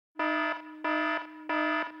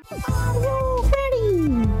Are you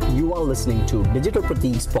ready? You are listening to Digital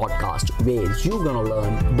Pratik's podcast where you're gonna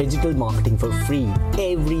learn digital marketing for free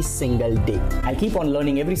every single day. I'll keep on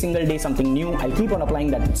learning every single day something new. I'll keep on applying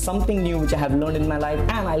that something new which I have learned in my life,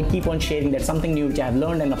 and I'll keep on sharing that something new which I have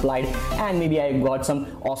learned and applied, and maybe I got some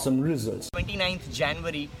awesome results. 29th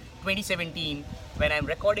January 2017, when I'm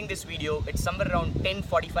recording this video, it's somewhere around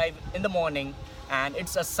 10:45 in the morning, and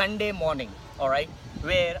it's a Sunday morning, alright,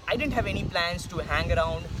 where I didn't have any plans to hang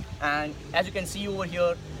around. And as you can see over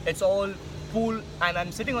here, it's all pool, and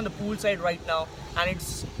I'm sitting on the pool side right now, and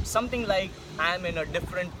it's something like I'm in a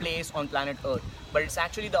different place on planet Earth, but it's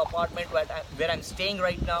actually the apartment where I'm staying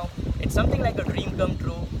right now. It's something like a dream come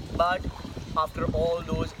true, but after all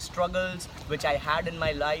those struggles which I had in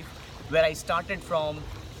my life, where I started from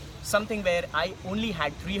something where I only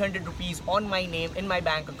had 300 rupees on my name in my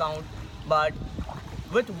bank account, but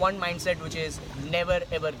with one mindset, which is never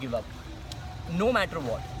ever give up. No matter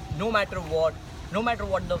what, no matter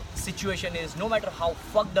what the situation is, no matter how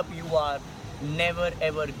fucked up you are, never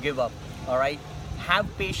ever give up. Alright, have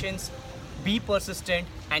patience, be persistent,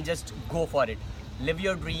 and just go for it. Live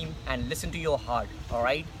your dream and listen to your heart.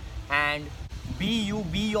 Alright, and be you,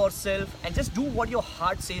 be yourself, and just do what your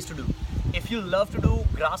heart says to do. If you love to do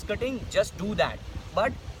grass cutting, just do that,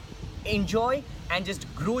 but enjoy and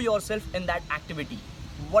just grow yourself in that activity,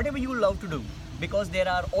 whatever you love to do, because there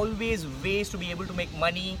are always ways to be able to make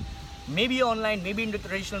money, maybe online, maybe in the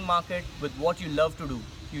traditional market, with what you love to do.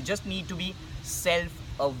 You just need to be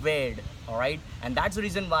self-aware. Alright, and that's the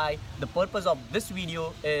reason why the purpose of this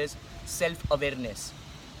video is self-awareness.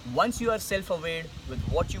 Once you are self-aware with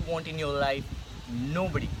what you want in your life,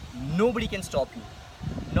 nobody can stop you.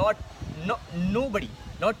 Nobody,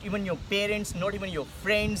 not even your parents, not even your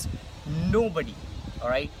friends, nobody.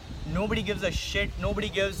 Alright, nobody gives a shit, nobody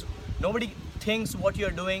thinks what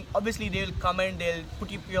you're doing. Obviously they'll comment, they'll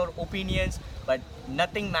put up your opinions, but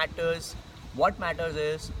nothing matters. What matters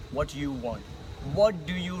is what you want. What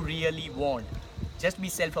do you really want? Just be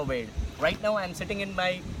self-aware. Right now I'm sitting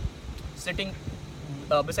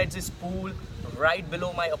besides this pool right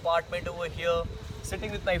below my apartment over here,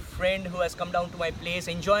 sitting with my friend who has come down to my place,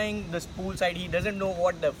 enjoying this poolside. He doesn't know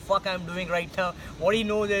what the fuck I'm doing right now. What he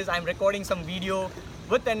knows is I'm recording some video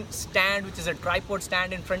with a stand, which is a tripod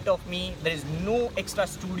stand in front of me. There is no extra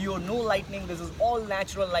studio, no lighting. This is all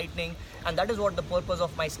natural lighting, and that is what the purpose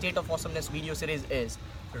of my State of Awesomeness video series is.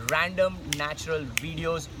 Random natural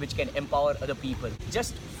videos which can empower other people.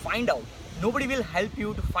 Just find out. Nobody will help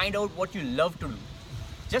you to find out what you love to do.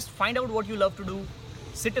 Just find out what you love to do.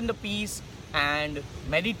 Sit in the peace and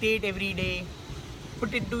meditate every day.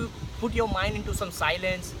 Put your mind into some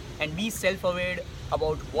silence and be self-aware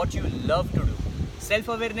about what you love to do.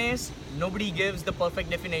 Self-awareness, nobody gives the perfect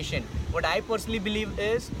definition. What I personally believe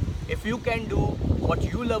is, if you can do what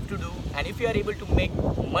you love to do, and if you are able to make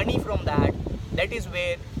money from that, that is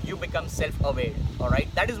where you become self-aware.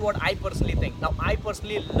 Alright, that is what I personally think. Now, I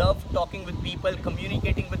personally love talking with people,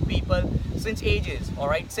 communicating with people since ages.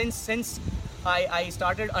 Alright, since I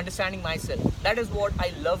started understanding myself. That is what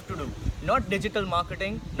I love to do. Not digital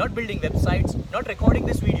marketing, not building websites, not recording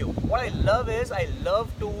this video. What I love is, I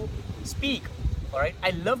love to speak. Alright, I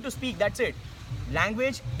love to speak, that's it.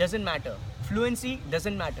 Language doesn't matter. Fluency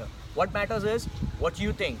doesn't matter. What matters is what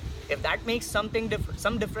you think. If that makes some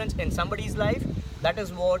difference in somebody's life, that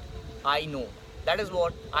is what I know. That is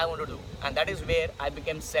what I want to do. And that is where I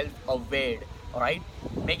became self-aware. Alright,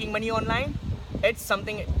 making money online, it's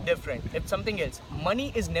something different. It's something else.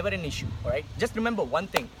 Money is never an issue. Alright, just remember one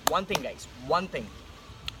thing guys, one thing.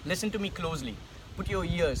 Listen to me closely. Put your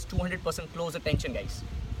ears 200% close attention, guys.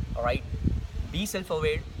 Alright, be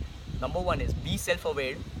self-aware. Number one is be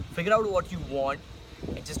self-aware. Figure out what you want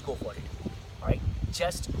and just go for it. Alright,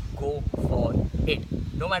 just go for it.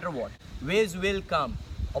 No matter what. Ways will come.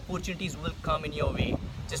 Opportunities will come in your way.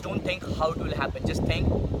 Just don't think how it will happen. Just think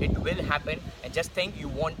it will happen, and just think you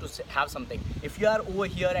want to have something. If you are over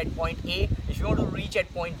here at point A, if you want to reach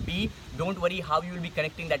at point B, don't worry how you will be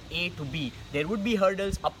connecting that A to B. There would be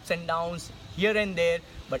hurdles, ups and downs here and there,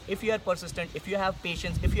 but if you are persistent, if you have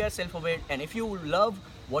patience, if you are self-aware, and if you love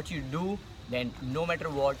what you do, then no matter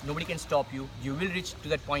what, nobody can stop you. You will reach to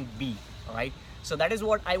that point B. Alright, so that is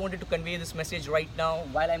what I wanted to convey this message right now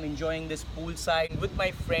while I'm enjoying this poolside with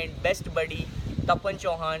my friend, best buddy Tapan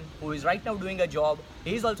Chauhan, who is right now doing a job.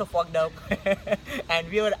 He is also fucked up and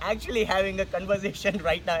we were actually having a conversation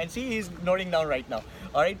right now, and see, he's nodding down right now.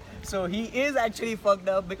 Alright, so he is actually fucked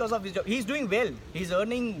up because of his job. He's doing well, he's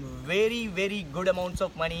earning very good amounts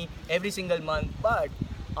of money every single month, but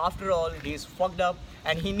after all, he's fucked up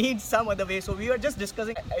and he needs some other way. So we were just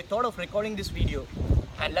discussing. I thought of recording this video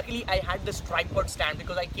And luckily I had this tripod stand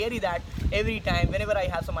because I carry that every time. Whenever I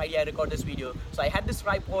have some idea, I record this video. So I had this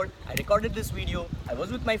tripod, I recorded this video, I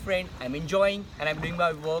was with my friend, I'm enjoying and I'm doing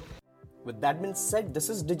my work. With that being said, this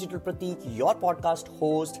is Digital Pratik, your podcast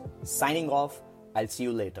host, signing off. I'll see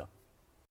you later.